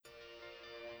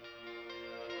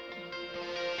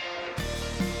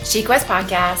She Quest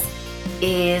Podcast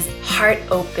is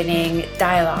heart-opening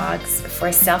dialogues for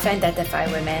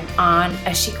self-identified women on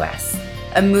a She Quest,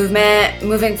 a movement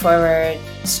moving forward,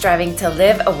 striving to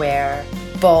live aware,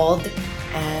 bold,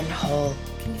 and whole.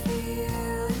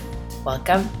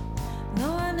 Welcome.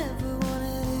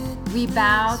 We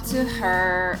bow to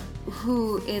her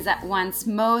who is at once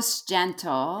most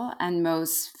gentle and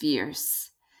most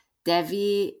fierce,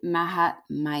 Devi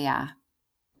Mahatmaya.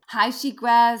 Hi, She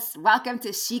Quest. Welcome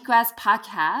to She Quest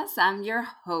Podcast. I'm your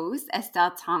host,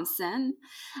 Estelle Thompson.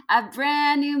 A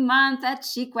brand new month at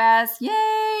She Quest.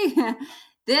 Yay!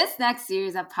 This next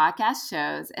series of podcast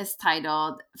shows is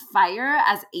titled Fire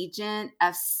as Agent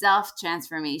of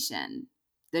Self-Transformation,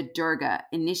 the Durga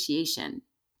Initiation.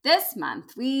 This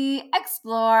month, we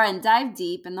explore and dive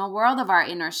deep in the world of our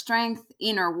inner strength,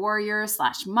 inner warrior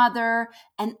 / mother,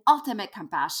 and ultimate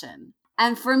compassion.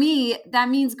 And for me, that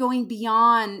means going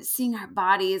beyond seeing our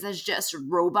bodies as just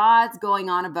robots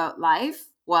going on about life,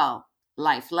 well,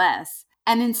 lifeless,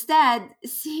 and instead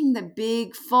seeing the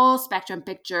big, full spectrum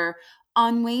picture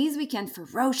on ways we can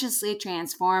ferociously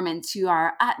transform into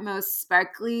our utmost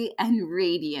sparkly and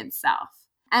radiant self.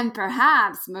 And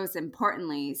perhaps most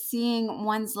importantly, seeing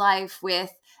one's life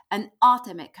with an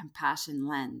ultimate compassion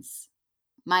lens.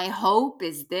 My hope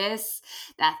is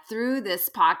that through this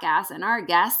podcast and our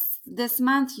guests this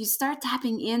month, you start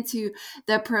tapping into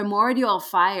the primordial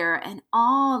fire and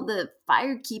all the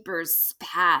fire keepers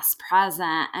past,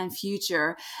 present, and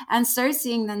future, and start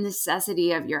seeing the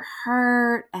necessity of your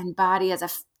heart and body as a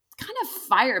kind of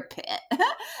fire pit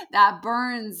that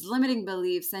burns limiting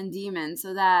beliefs and demons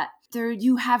so that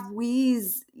you have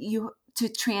ways to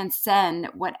transcend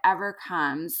whatever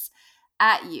comes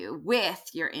at you with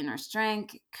your inner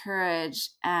strength, courage,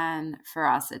 and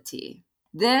ferocity.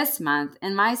 This month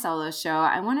in my solo show,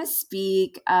 I want to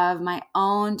speak of my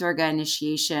own Durga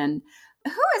initiation.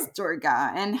 Who is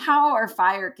Durga and how our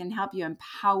fire can help you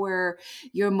empower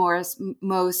your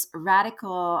most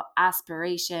radical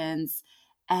aspirations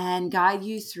and guide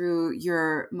you through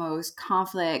your most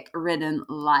conflict-ridden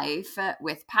life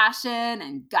with passion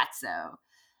and gutso.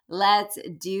 Let's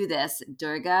do this,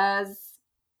 Durgas.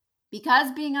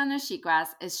 Because being on the She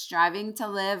Quest is striving to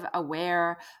live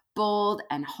aware, bold,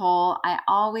 and whole, I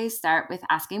always start with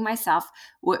asking myself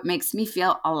what makes me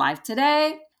feel alive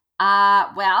today.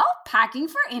 Well, packing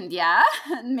for India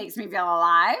makes me feel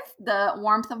alive. The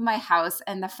warmth of my house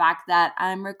and the fact that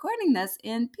I'm recording this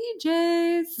in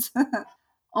PJs.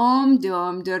 Om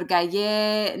Dum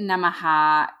Durgaye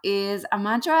Namaha is a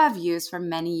mantra I've used for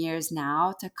many years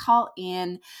now to call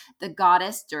in the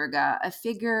goddess Durga, a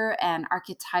figure and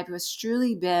archetype who has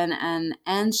truly been an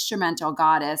instrumental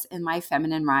goddess in my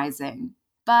feminine rising.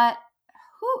 But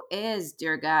who is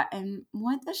Durga and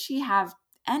what does she have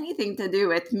anything to do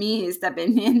with me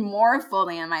stepping in more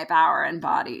fully in my power and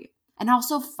body? And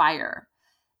also fire.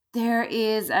 There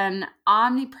is an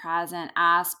omnipresent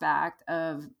aspect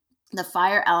of the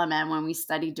fire element when we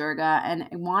study Durga, and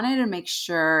I wanted to make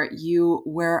sure you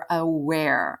were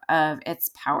aware of its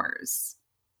powers.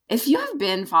 If you have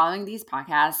been following these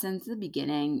podcasts since the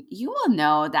beginning, you will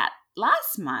know that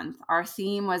last month our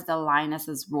theme was the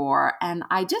lioness's roar, and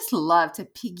I just love to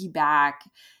piggyback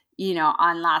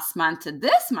on last month to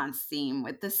this month's theme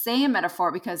with the same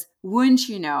metaphor, because wouldn't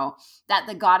you know that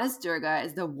the goddess Durga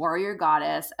is the warrior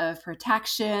goddess of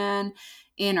protection,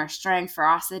 inner strength,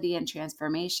 ferocity, and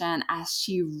transformation as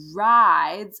she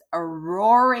rides a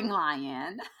roaring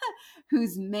lion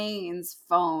whose mane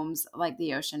foams like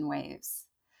the ocean waves.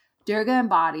 Durga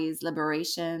embodies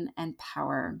liberation and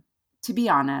power. To be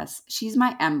honest, she's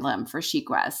my emblem for She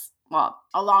Quest. Well,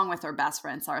 along with her best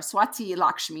friend Saraswati,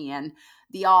 Lakshmi, and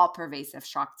the all-pervasive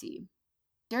Shakti.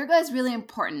 Durga is really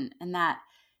important in that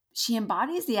she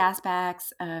embodies the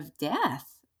aspects of death,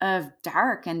 of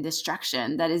dark and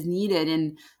destruction that is needed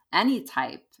in any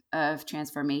type of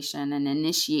transformation and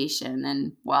initiation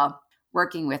and, well,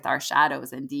 working with our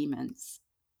shadows and demons.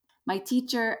 My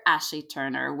teacher, Ashley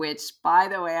Turner, which, by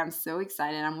the way, I'm so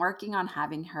excited. I'm working on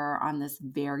having her on this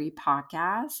very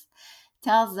podcast,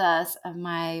 tells us of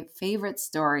my favorite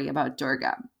story about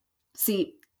Durga.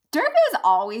 See, Durga is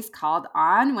always called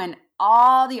on when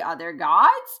all the other gods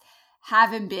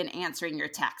haven't been answering your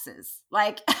taxes.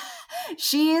 Like,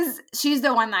 she's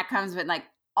the one that comes when like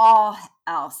all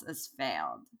else has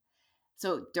failed.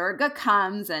 So Durga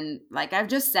comes and, like I've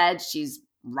just said, she's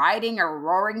riding a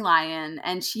roaring lion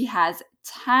and she has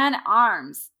 10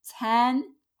 arms, 10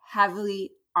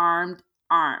 heavily armed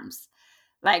arms.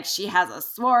 Like, she has a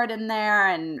sword in there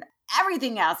and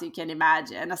everything else you can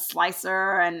imagine, a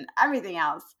slicer and everything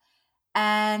else.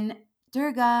 And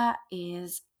Durga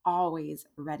is always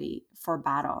ready for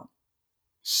battle.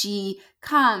 She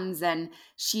comes and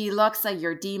she looks at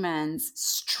your demons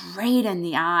straight in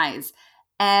the eyes.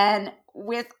 And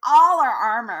with all her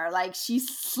armor, like she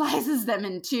slices them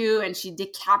in two and she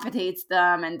decapitates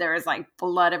them. And there's like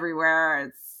blood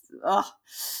everywhere.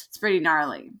 It's pretty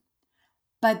gnarly.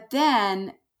 But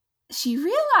then she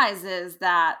realizes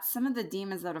that some of the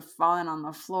demons that have fallen on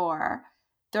the floor,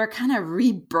 they're kind of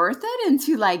rebirthed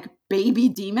into like baby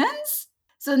demons.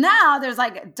 So now there's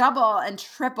like double and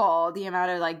triple the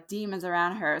amount of like demons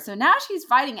around her. So now she's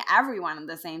fighting everyone at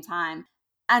the same time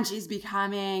and she's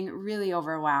becoming really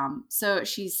overwhelmed. So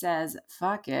she says,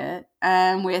 fuck it.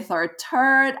 And with her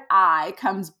third eye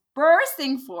comes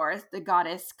bursting forth the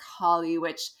goddess Kali,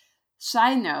 which,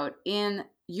 side note, in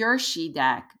your She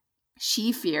deck,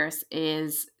 She Fierce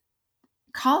is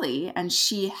Kali and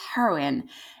She Heroine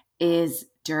is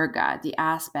Durga, the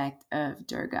aspect of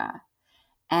Durga.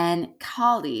 And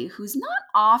Kali, who's not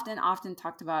often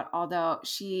talked about, although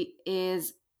she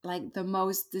is like the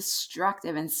most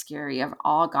destructive and scary of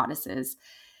all goddesses.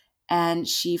 And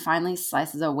she finally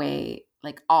slices away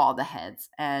like all the heads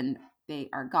and they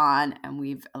are gone and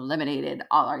we've eliminated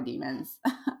all our demons.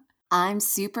 I'm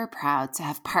super proud to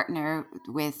have partnered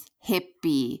with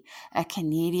Hippie, a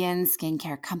Canadian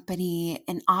skincare company,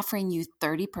 and offering you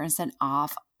 30%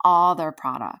 off all their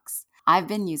products. I've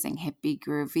been using Hippie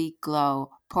Groovy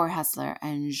Glow, Pore Hustler,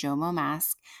 and Jomo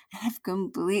Mask, and I've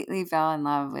completely fell in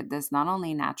love with this not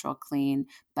only natural clean,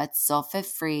 but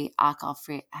sulfate-free,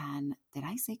 alcohol-free, and did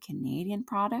I say Canadian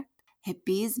product?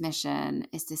 Hippie's mission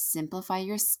is to simplify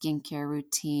your skincare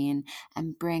routine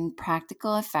and bring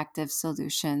practical, effective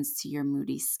solutions to your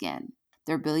moody skin.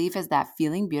 Their belief is that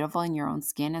feeling beautiful in your own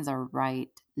skin is a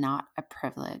right, not a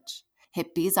privilege.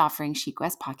 Hippie's offering Chic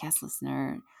West podcast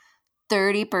listener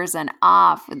 30%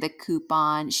 off with the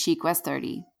coupon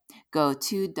ChicWest30. Go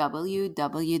to www.hipbees,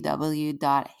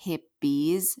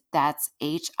 that's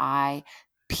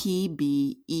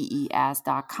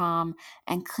HIPBEES.com,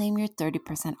 and claim your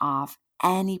 30% off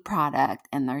any product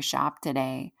in their shop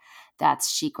today.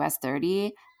 That's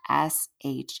ChicWest30,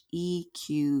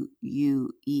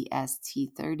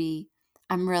 SHEQUEST30.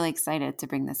 I'm really excited to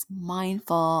bring this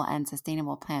mindful and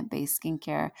sustainable plant-based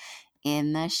skincare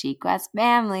in the Chic West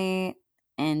family.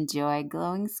 Enjoy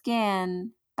glowing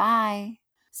skin. Bye.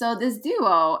 So this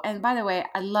duo, and by the way,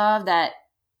 I love that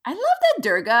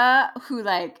Durga who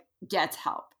like gets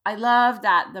help. I love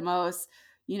that the most,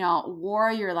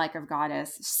 warrior like of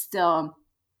goddess still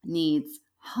needs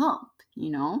help,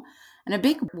 And a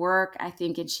big work I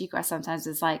think in Chic West sometimes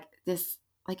is like this,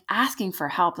 like asking for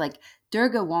help. Like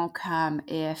Durga won't come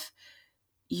if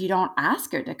you don't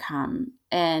ask her to come,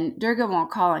 and Durga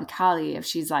won't call on Kali if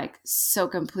she's like so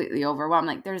completely overwhelmed.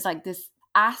 Like there's like this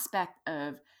aspect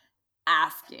of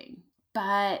asking,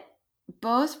 but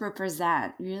both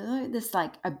represent really this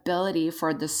like ability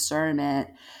for discernment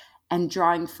and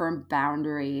drawing firm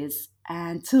boundaries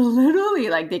and to literally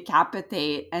like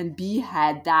decapitate and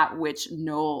behead that which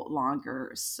no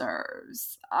longer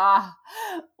serves.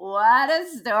 What a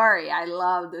story. I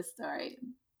love this story.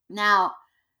 Now,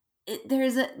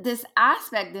 there's this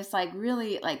aspect, this like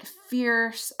really like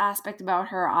fierce aspect about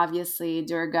her, obviously,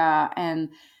 Durga, and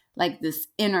like this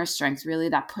inner strength really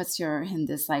that puts her in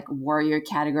this like warrior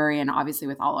category, and obviously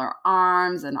with all her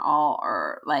arms and all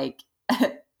her like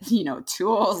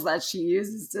tools that she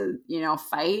uses to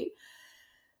fight.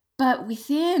 But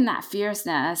within that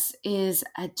fierceness is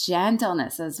a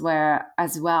gentleness as well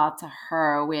to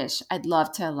her, which I'd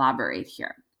love to elaborate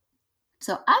here.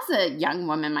 So as a young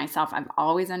woman myself, I've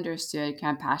always understood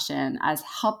compassion as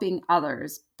helping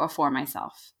others before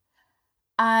myself.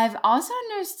 I've also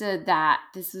understood that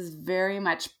this is very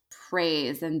much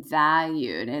praised and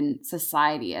valued in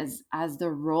society as the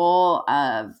role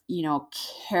of,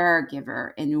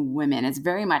 caregiver in women. It's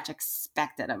very much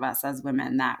expected of us as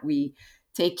women that we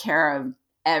take care of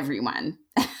everyone.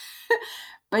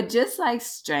 But just like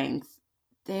strength,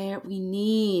 we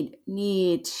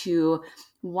need to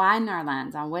widen our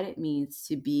lens on what it means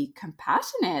to be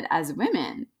compassionate as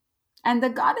women. And the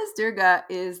goddess Durga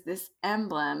is this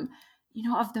emblem,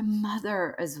 of the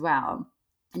mother as well.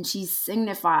 And she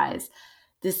signifies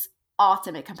this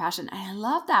ultimate compassion. And I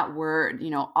love that word,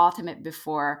 ultimate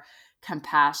before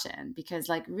compassion, because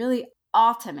like really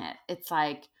ultimate, it's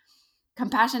like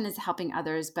compassion is helping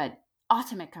others, but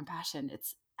ultimate compassion,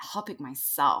 it's helping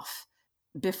myself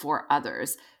before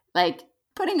others. Like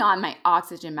putting on my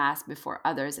oxygen mask before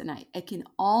others, and I can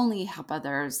only help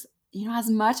others, as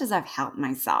much as I've helped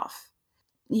myself.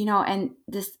 And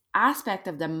this aspect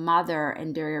of the mother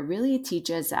and Durga really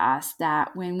teaches us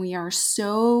that when we are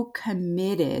so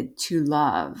committed to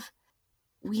love,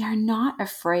 we are not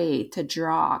afraid to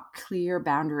draw clear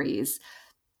boundaries.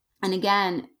 And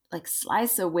again, like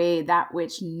slice away that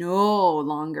which no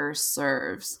longer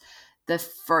serves the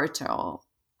fertile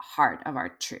heart of our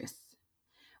truth.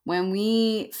 When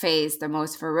we face the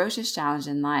most ferocious challenge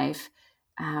in life,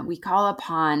 we call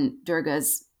upon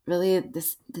Durga's really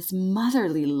this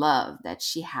motherly love that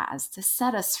she has to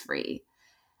set us free.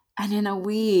 And in a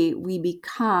way, we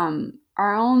become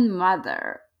our own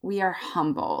mother. We are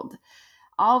humbled.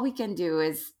 All we can do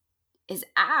is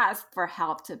ask for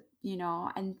help to,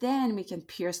 and then we can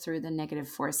pierce through the negative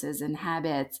forces and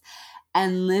habits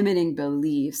and limiting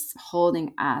beliefs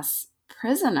holding us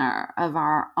prisoner of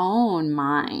our own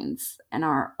minds and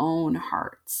our own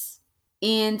hearts.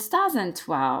 In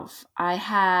 2012, I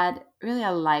had really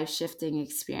a life-shifting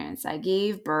experience. I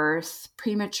gave birth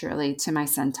prematurely to my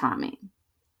son, Tommy.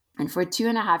 And for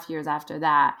 2.5 years after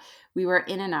that, we were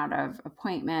in and out of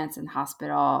appointments and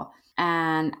hospital.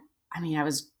 And I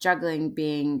was juggling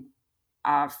being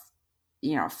a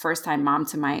first-time mom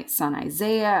to my son,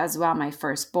 Isaiah, as well, my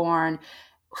firstborn,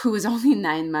 who was only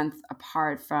 9 months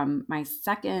apart from my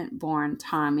second-born,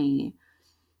 Tommy.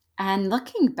 And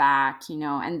looking back,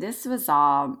 and this was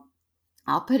all,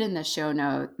 I'll put in the show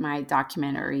note, my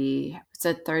documentary. It's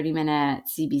a 30-minute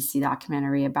CBC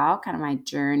documentary about kind of my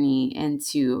journey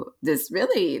into this.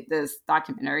 Really, this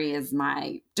documentary is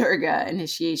my Durga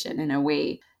initiation in a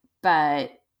way.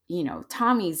 But,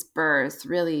 Tommy's birth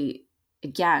really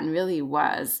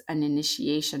was an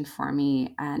initiation for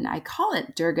me. And I call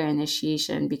it Durga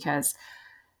initiation because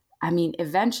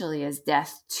eventually as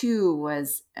death too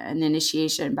was an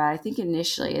initiation, but I think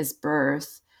initially as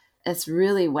birth, it's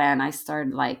really when I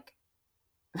started like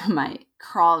my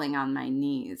crawling on my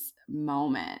knees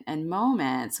moment, and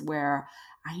moments where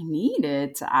I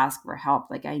needed to ask for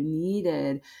help. Like I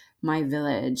needed my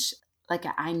village. Like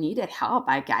I needed help.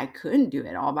 I couldn't do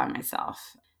it all by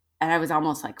myself. And I was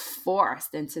almost like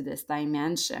forced into this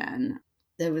dimension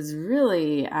that was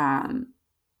really, I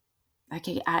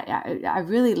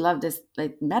really love this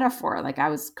like metaphor. Like I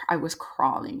was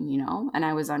crawling, and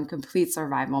I was on complete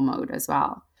survival mode as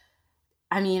well.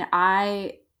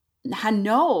 I had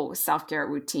no self-care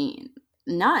routine,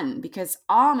 none, because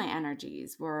all my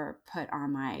energies were put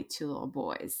on my two little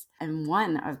boys. And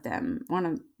one of the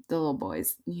little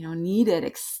boys, needed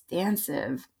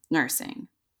extensive nursing.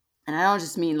 And I don't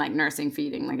just mean like nursing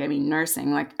feeding, like I mean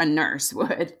nursing like a nurse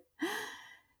would.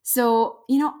 So,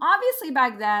 obviously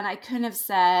back then I couldn't have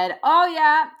said, oh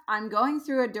yeah, I'm going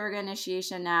through a Durga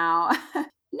initiation now.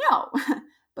 No,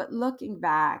 but looking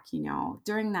back,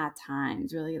 during that time,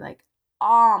 really like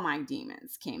all my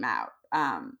demons came out.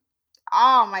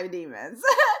 All my demons.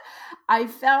 I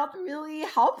felt really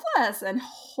helpless and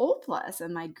hopeless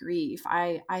in my grief.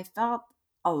 I felt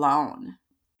alone.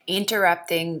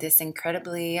 Interrupting this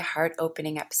incredibly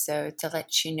heart-opening episode to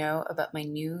let you know about my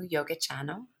new yoga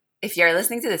channel. If you're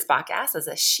listening to this podcast as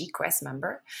a SheQuest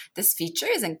member, this feature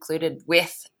is included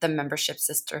with the membership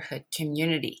sisterhood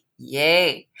community.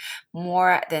 Yay!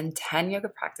 More than 10 yoga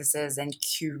practices and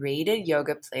curated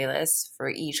yoga playlists for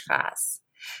each class.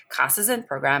 Classes and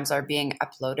programs are being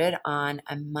uploaded on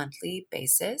a monthly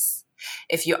basis.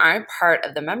 If you aren't part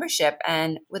of the membership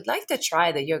and would like to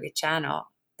try the yoga channel,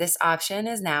 this option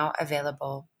is now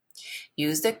available.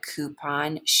 Use the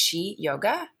coupon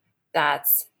SheYoga,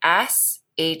 that's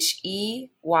SHEYOGA,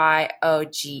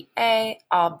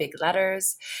 all big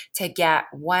letters, to get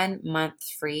 1 month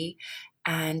free,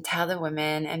 and tell the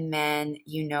women and men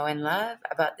you know and love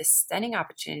about this stunning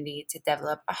opportunity to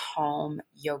develop a home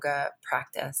yoga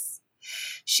practice.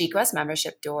 SheQuest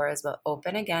membership doors will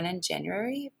open again in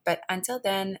January, but until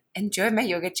then, enjoy my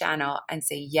yoga channel and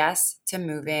say yes to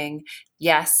moving,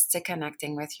 yes to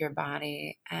connecting with your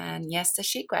body, and yes to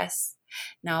SheQuest.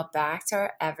 Now back to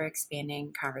our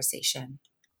ever-expanding conversation.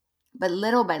 But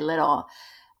little by little,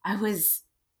 I was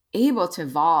able to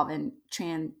evolve and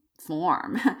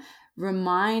transform,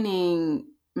 reminding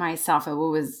myself of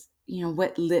what was,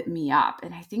 what lit me up.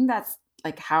 And I think that's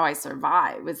like how I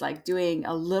survived, was like doing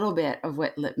a little bit of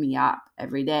what lit me up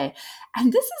every day.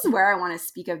 And this is where I want to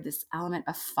speak of this element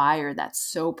of fire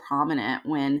that's so prominent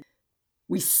when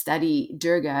we study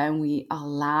Durga and we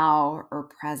allow her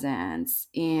presence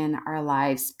in our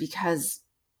lives, because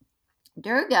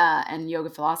Durga and yoga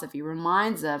philosophy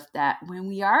reminds us that when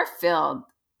we are filled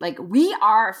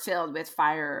with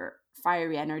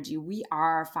fiery energy, we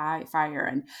are fire.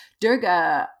 And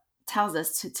Durga tells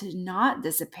us to not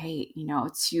dissipate,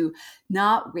 to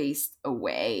not waste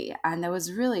away. And there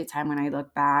was really a time when I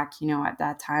look back, at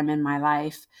that time in my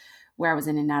life where I was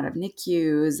in and out of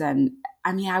NICUs. And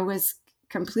I was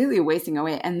completely wasting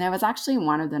away. And there was actually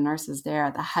one of the nurses there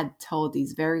that had told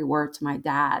these very words to my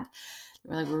dad. They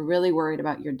were like, we're really worried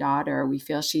about your daughter. We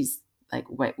feel she's like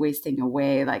wasting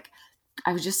away. Like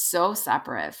I was just so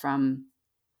separate from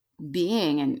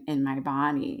being in my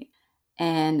body.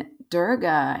 And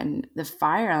Durga and the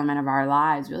fire element of our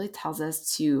lives really tells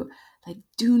us to like,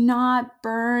 do not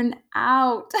burn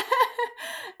out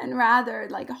and rather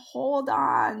like hold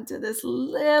on to this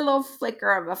little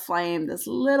flicker of a flame, this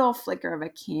little flicker of a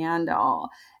candle,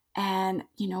 and,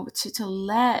 to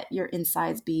let your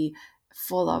insides be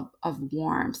full of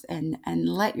warmth and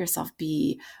let yourself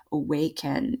be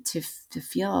awakened to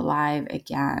feel alive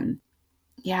again.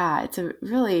 Yeah, it's a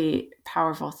really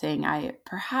powerful thing. I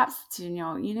perhaps to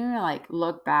like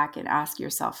look back and ask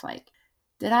yourself, like,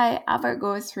 did I ever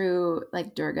go through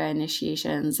like Durga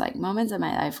initiations, like moments in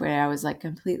my life where I was like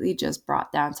completely just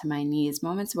brought down to my knees,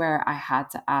 moments where I had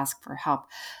to ask for help,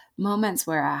 moments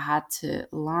where I had to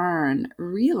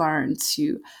relearn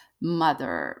to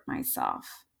mother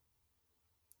myself.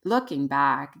 Looking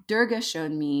back, Durga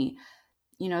showed me,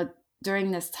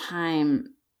 during this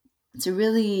time to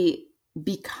really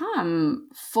become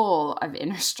full of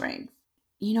inner strength.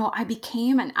 I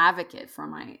became an advocate for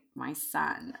my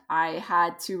son. I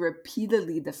had to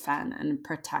repeatedly defend and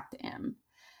protect him.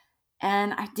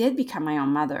 And I did become my own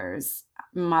mother's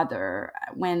mother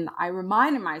when I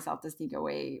reminded myself to sneak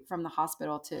away from the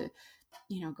hospital to,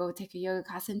 go take a yoga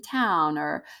class in town,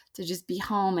 or to just be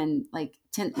home and like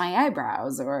tint my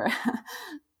eyebrows, or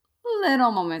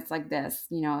little moments like this,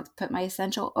 to put my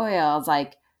essential oils,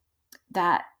 like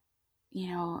that,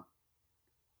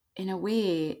 in a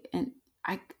way, and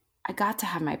I got to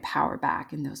have my power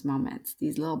back in those moments,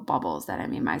 these little bubbles that I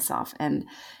made myself. And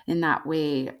in that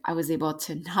way, I was able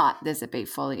to not dissipate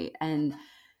fully and,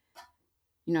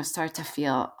 start to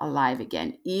feel alive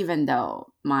again, even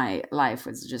though my life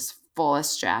was just full of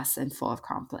stress and full of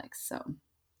conflicts. So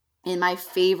in my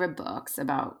favorite books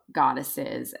about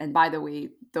goddesses, and by the way,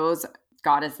 those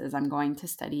goddesses, I'm going to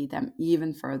study them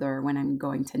even further when I'm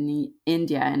going to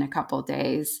India in a couple of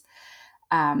days.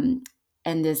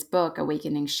 And this book,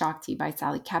 Awakening Shakti by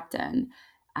Sally Kepton,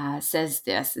 says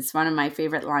this. It's one of my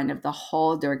favorite lines of the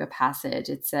whole Durga passage.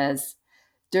 It says,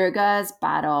 Durga's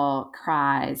battle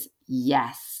cries,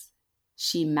 yes.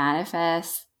 She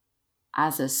manifests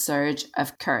as a surge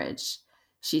of courage.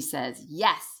 She says,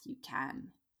 yes, you can.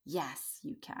 Yes,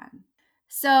 you can.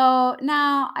 So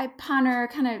now I ponder,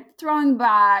 kind of throwing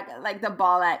back like the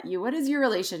ball at you. What is your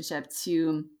relationship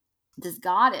to this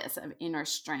goddess of inner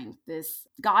strength, this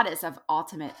goddess of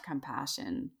ultimate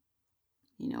compassion?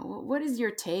 What is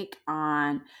your take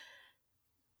on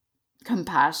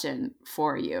compassion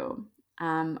for you?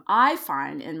 I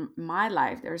find in my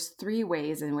life, there's 3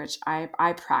 ways in which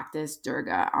I practice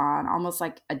Durga on almost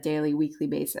like a daily, weekly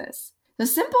basis. The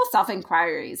simple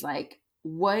self-inquiries, like,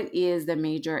 what is the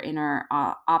major inner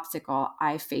obstacle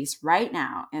I face right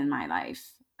now in my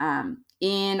life?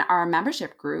 In our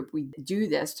membership group, we do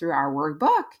this through our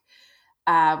workbook.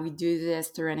 We do this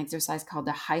through an exercise called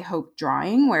the High Hope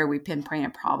Drawing, where we pinpoint a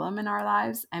problem in our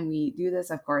lives. And we do this,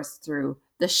 of course, through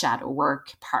the shadow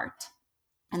work part.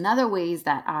 Another ways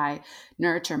that I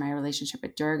nurture my relationship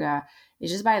with Durga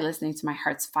is just by listening to my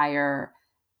heart's fire,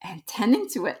 and tending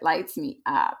to it lights me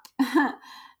up.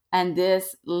 And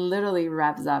this literally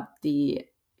revs up the,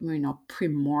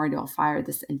 primordial fire,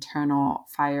 this internal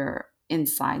fire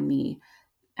inside me,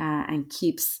 and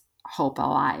keeps hope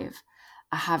alive.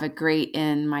 I have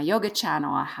in my yoga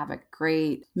channel, I have a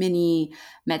great mini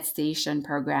meditation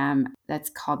program that's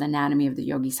called Anatomy of the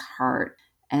Yogi's Heart.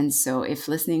 And so if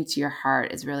listening to your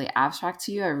heart is really abstract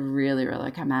to you, I really, really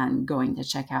recommend going to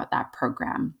check out that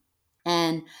program.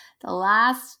 And the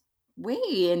last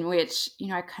way in which,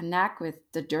 I connect with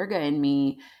the Durga in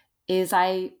me is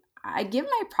I give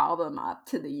my problem up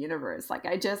to the universe. Like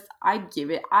I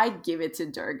give it to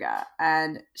Durga,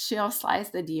 and she'll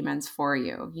slice the demons for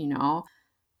you,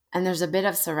 And there's a bit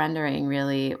of surrendering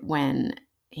really when,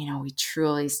 we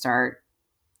truly start,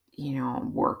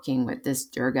 working with this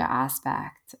Durga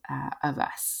aspect of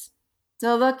us.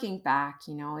 So looking back,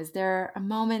 is there a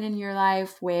moment in your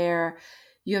life where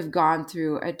you have gone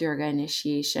through a Durga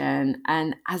initiation?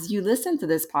 And as you listen to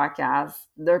this podcast,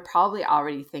 there are probably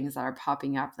already things that are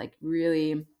popping up, like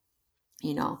really,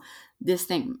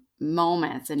 distinct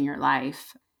moments in your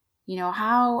life.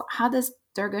 How does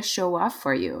Durga show up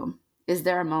for you? Is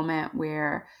there a moment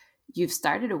where you've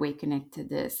started awakening to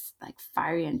this like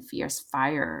fiery and fierce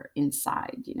fire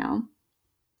inside,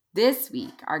 This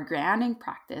week, our grounding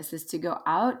practice is to go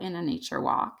out in a nature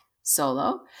walk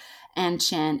solo and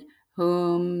chant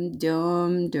Om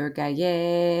Dum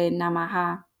Durgaye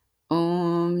Namaha.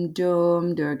 Om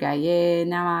Dum Dum Durgaye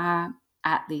Namaha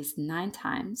at least 9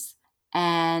 times.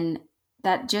 And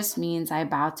that just means I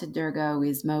bow to Durga, who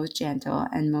is most gentle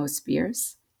and most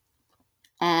fierce.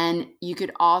 And you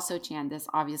could also chant this,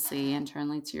 obviously,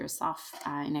 internally to yourself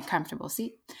in a comfortable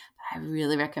seat. But I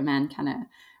really recommend kind of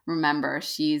remember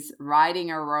she's riding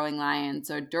a roaring lion.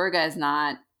 So Durga is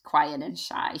not quiet and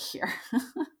shy here.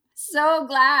 So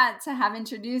glad to have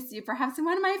introduced you perhaps to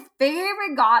one of my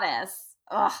favorite goddess.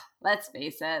 Ugh, let's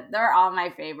face it, they're all my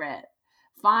favorite.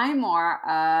 Find more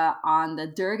on the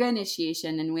Durga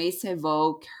initiation and ways to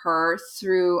evoke her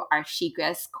through our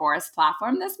SheQuest course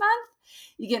platform this month.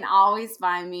 You can always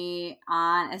find me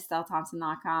on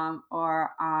EstelleThompson.com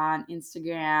or on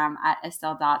Instagram at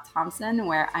Estelle.Thompson,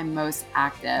 where I'm most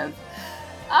active.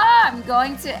 I'm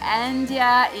going to end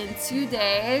in 2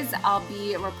 days. I'll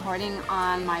be reporting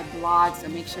on my blog, so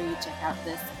make sure you check out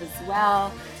this as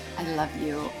well. I love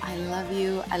you. I love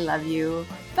you. I love you.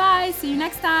 Bye. See you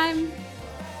next time.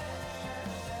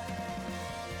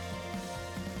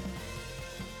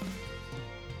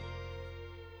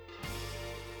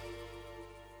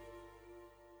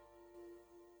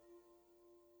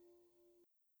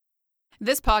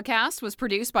 This podcast was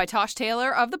produced by Tosh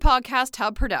Taylor of the Podcast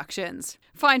Hub Productions.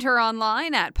 Find her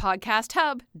online at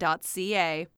podcasthub.ca.